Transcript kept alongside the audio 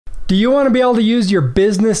Do you want to be able to use your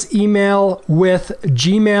business email with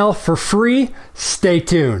Gmail for free? Stay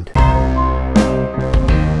tuned.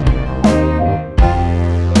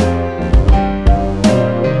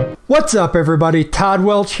 What's up everybody, Todd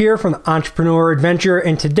Welch here from the Entrepreneur Adventure,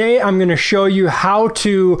 and today I'm going to show you how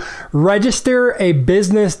to register a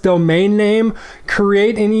business domain name,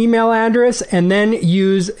 create an email address, and then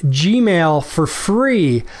use Gmail for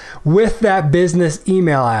free with that business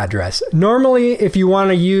email address. Normally, if you want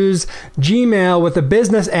to use Gmail with a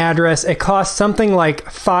business address, it costs something like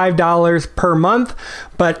 $5 per month,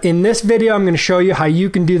 but in this video, I'm going to show you how you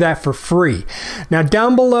can do that for free. Now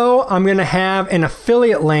down below, I'm going to have an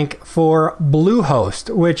affiliate link for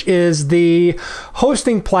Bluehost, which is the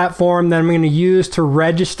hosting platform that I'm going to use to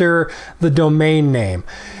register the domain name.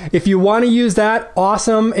 If you want to use that,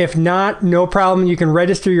 awesome. If not, no problem. You can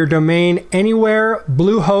register your domain anywhere.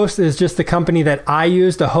 Bluehost is just the company that I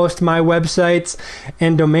use to host my websites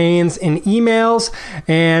and domains and emails,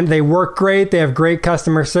 and they work great. They have great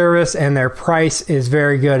customer service, and their price is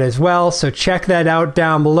very good as well. So check that out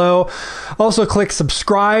down below. Also click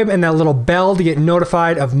subscribe and that little bell to get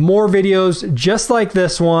notified of more videos just like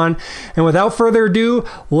this one. And without further ado,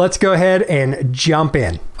 let's go ahead and jump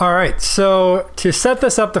in. All right, so to set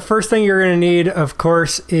this up, the first thing you're going to need, of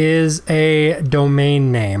course, is a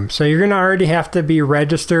domain name. So you're going to already have to be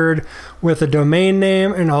registered with a domain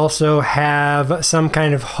name and also have some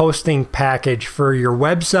kind of hosting package for your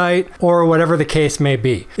website or whatever the case may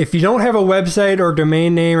be. If you don't have a website or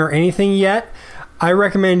domain name or anything yet, I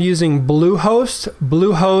recommend using Bluehost.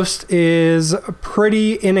 Bluehost is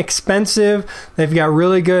pretty inexpensive. They've got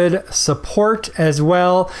really good support as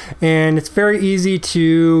well, and it's very easy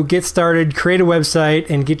to get started, create a website,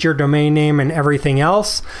 and get your domain name and everything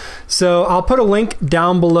else. So I'll put a link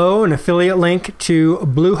down below, an affiliate link to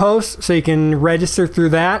Bluehost, so you can register through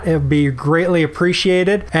that. It would be greatly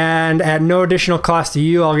appreciated, and at no additional cost to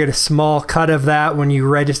you, I'll get a small cut of that when you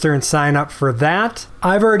register and sign up for that.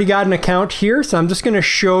 I've already got an account here, so I'm just going to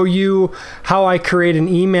show you how I create an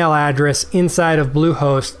email address inside of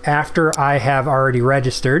Bluehost after I have already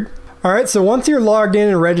registered. All right, so once you're logged in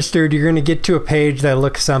and registered, you're going to get to a page that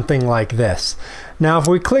looks something like this. Now, if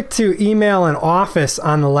we click to email and office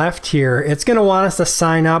on the left here, it's going to want us to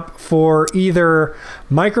sign up for either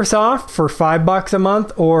Microsoft for $5 a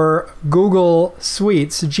month or Google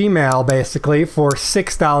Suites, Gmail basically, for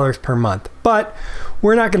 $6 per month. But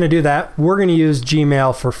we're not going to do that. We're going to use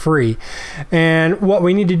Gmail for free. And what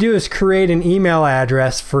we need to do is create an email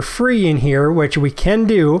address for free in here, which we can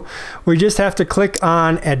do. We just have to click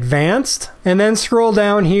on Advanced and then scroll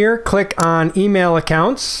down here, click on Email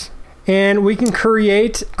Accounts. And we can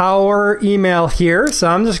create our email here. So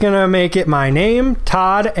I'm just going to make it my name,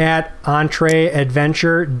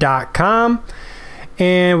 todd@entreadventure.com.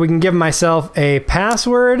 And we can give myself a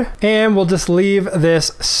password, and we'll just leave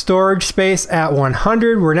this storage space at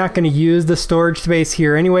 100. We're not going to use the storage space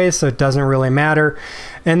here anyway, so it doesn't really matter.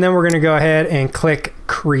 And then we're going to go ahead and click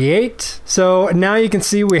create. So now you can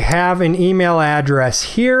see we have an email address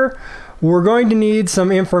here. We're going to need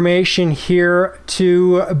some information here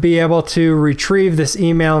to be able to retrieve this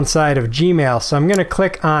email inside of Gmail. So I'm going to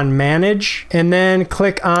click on Manage and then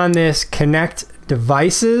click on this Connect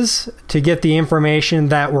Devices to get the information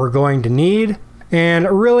that we're going to need. And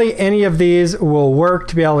really any of these will work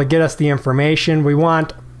to be able to get us the information. We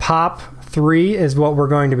want POP3 is what we're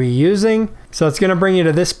going to be using. So it's going to bring you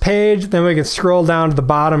to this page. Then we can scroll down to the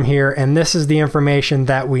bottom here, and this is the information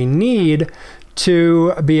that we need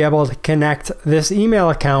to be able to connect this email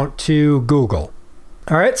account to Google.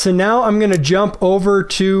 All right, so now I'm going to jump over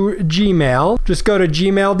to Gmail. Just go to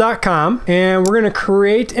gmail.com and we're going to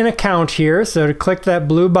create an account here. So to click that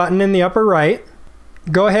blue button in the upper right,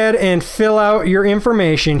 go ahead and fill out your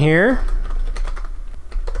information here.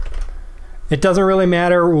 It doesn't really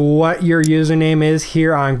matter what your username is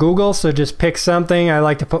here on Google, so just pick something. I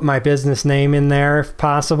like to put my business name in there if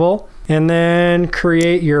possible. And then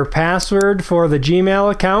create your password for the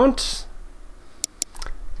Gmail account.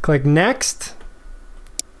 Click Next.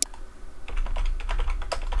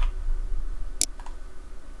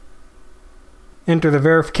 Enter the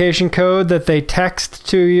verification code that they text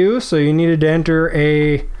to you, so you needed to enter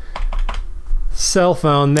a cell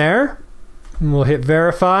phone there. And we'll hit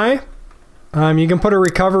verify. You can put a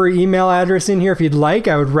recovery email address in here if you'd like.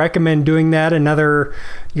 I would recommend doing that,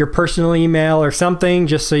 your personal email or something,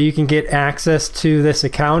 just so you can get access to this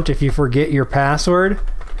account if you forget your password.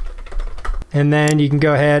 And then you can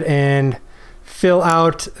go ahead and fill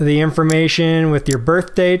out the information with your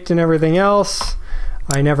birth date and everything else.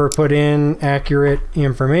 I never put in accurate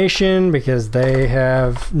information because they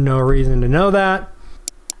have no reason to know that.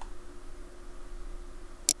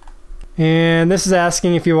 And this is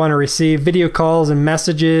asking if you want to receive video calls and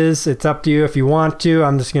messages. It's up to you if you want to.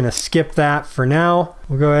 I'm just going to skip that for now.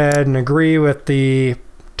 We'll go ahead and agree with the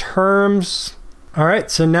terms. All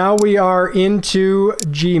right, so now we are into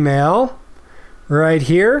Gmail right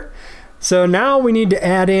here. So now we need to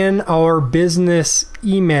add in our business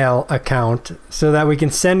email account so that we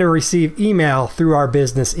can send and receive email through our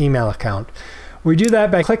business email account. We do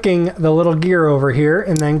that by clicking the little gear over here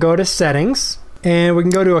and then go to settings. And we can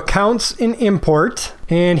go to accounts and import.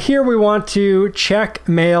 And here we want to check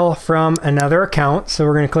mail from another account. So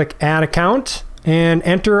we're going to click add account and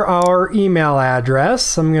enter our email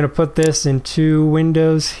address. I'm going to put this in 2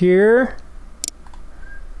 windows here.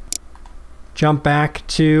 Jump back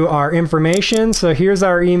to our information. So here's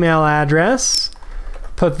our email address.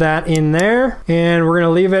 Put that in there. And we're going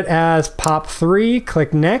to leave it as POP3.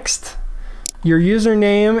 Click next. Your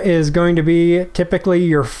username is going to be typically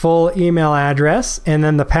your full email address. And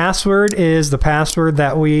then the password is the password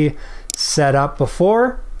that we set up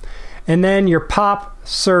before. And then your POP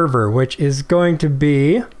server, which is going to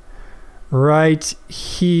be right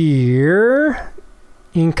here.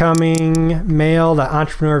 Incoming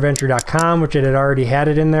mail.entrepreneurventure.com, which it had already had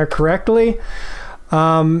it in there correctly.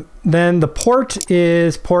 Then the port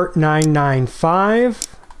is port 995.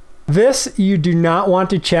 This you do not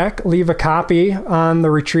want to check. Leave a copy on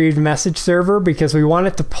the retrieved message server because we want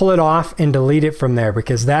it to pull it off and delete it from there,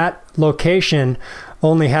 because that location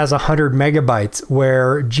only has 100 megabytes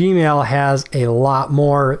where Gmail has a lot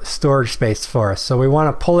more storage space for us. So we want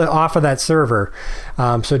to pull it off of that server.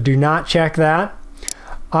 So do not check that.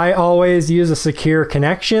 I always use a secure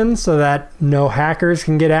connection so that no hackers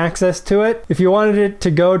can get access to it. If you wanted it to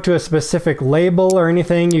go to a specific label or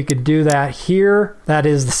anything, you could do that here. That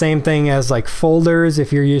is the same thing as like folders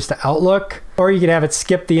if you're used to Outlook. Or you could have it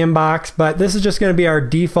skip the inbox, but this is just going to be our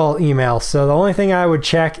default email. So the only thing I would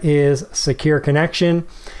check is secure connection.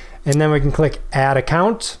 And then we can click add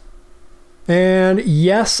account. And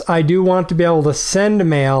yes, I do want to be able to send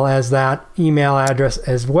mail as that email address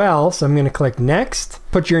as well. So I'm going to click next.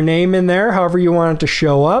 Put your name in there, however you want it to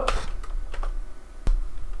show up.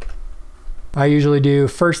 I usually do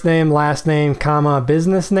first name, last name, comma,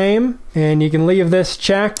 business name. And you can leave this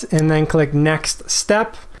checked and then click next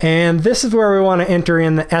step. And this is where we want to enter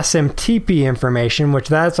in the SMTP information, which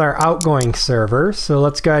that's our outgoing server. So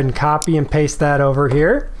let's go ahead and copy and paste that over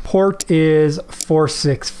here. Port is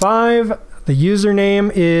 465. The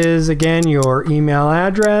username is, again, your email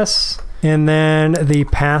address, and then the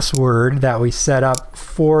password that we set up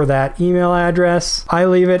for that email address. I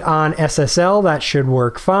leave it on SSL. That should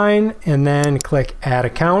work fine, and then click add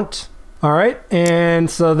account. All right, and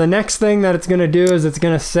so the next thing that it's going to do is it's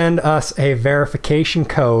going to send us a verification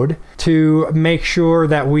code to make sure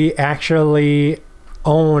that we actually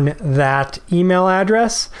own that email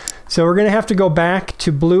address. So we're going to have to go back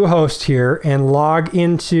to Bluehost here and log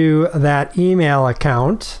into that email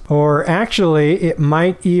account. Or actually, it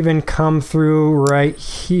might even come through right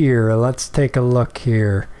here. Let's take a look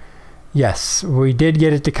here. Yes, we did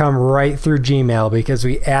get it to come right through Gmail because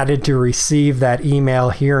we added to receive that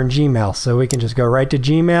email here in Gmail. So we can just go right to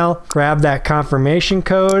Gmail, grab that confirmation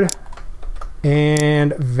code,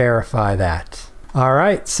 and verify that. All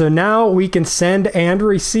right, so now we can send and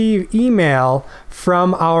receive email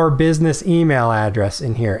from our business email address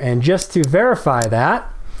in here. And just to verify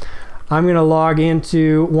that, I'm going to log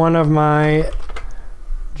into one of my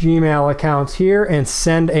Gmail accounts here and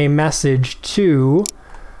send a message to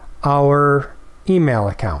our email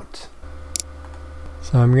account.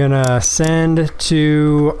 So I'm going to send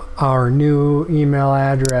to our new email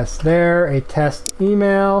address there a test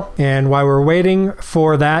email. And while we're waiting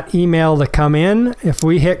for that email to come in, if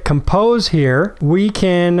we hit compose here, we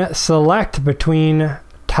can select between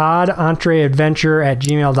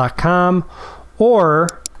toddentreadventure@gmail.com or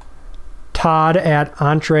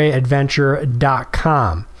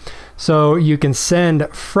todd@entreadventure.com. So you can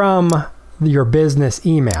send from your business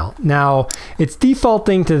email. Now, it's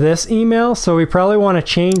defaulting to this email, so we probably want to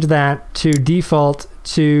change that to default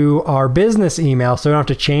to our business email so we don't have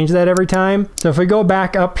to change that every time. So if we go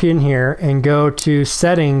back up in here and go to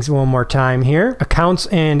settings one more time here, accounts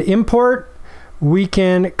and import, we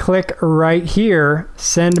can click right here,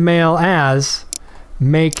 send mail as,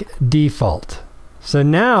 make default. So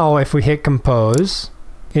now if we hit compose,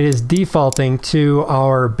 it is defaulting to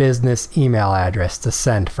our business email address to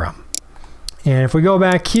send from. And if we go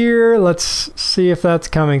back here, let's see if that's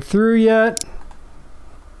coming through yet.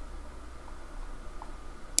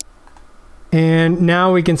 And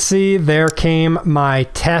now we can see there came my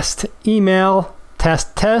test email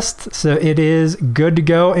test. So it is good to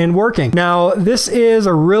go and working. Now, this is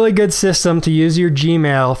a really good system to use your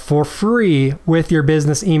Gmail for free with your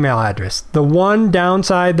business email address. The one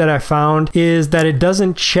downside that I found is that it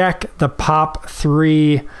doesn't check the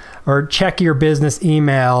POP3 or check your business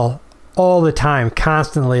email all the time,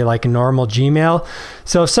 constantly, like a normal Gmail.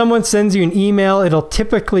 So if someone sends you an email, it'll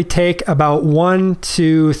typically take about 1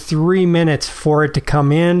 to 3 minutes for it to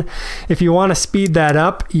come in. If you want to speed that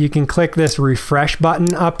up, you can click this refresh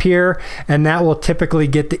button up here, and that will typically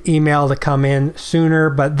get the email to come in sooner,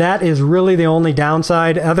 but that is really the only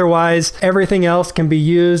downside. Otherwise, everything else can be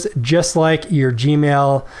used just like your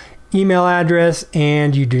Gmail email address,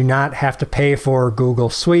 and you do not have to pay for Google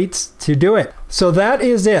Suites to do it. So that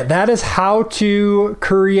is it. That is how to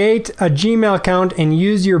create a Gmail account and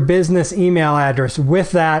use your business email address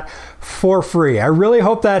with that for free. I really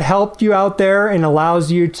hope that helped you out there and allows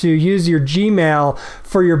you to use your Gmail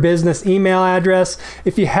for your business email address.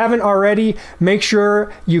 If you haven't already, make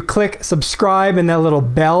sure you click subscribe and that little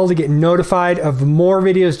bell to get notified of more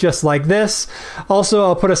videos just like this. Also,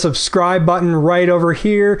 I'll put a subscribe button right over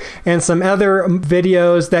here and some other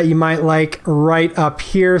videos that you might like right up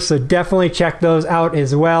here. So definitely check those out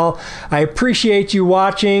as well. I appreciate you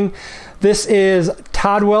watching. This is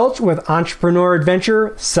Todd Welch with Entrepreneur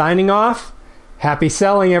Adventure signing off. Happy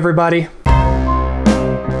selling, everybody.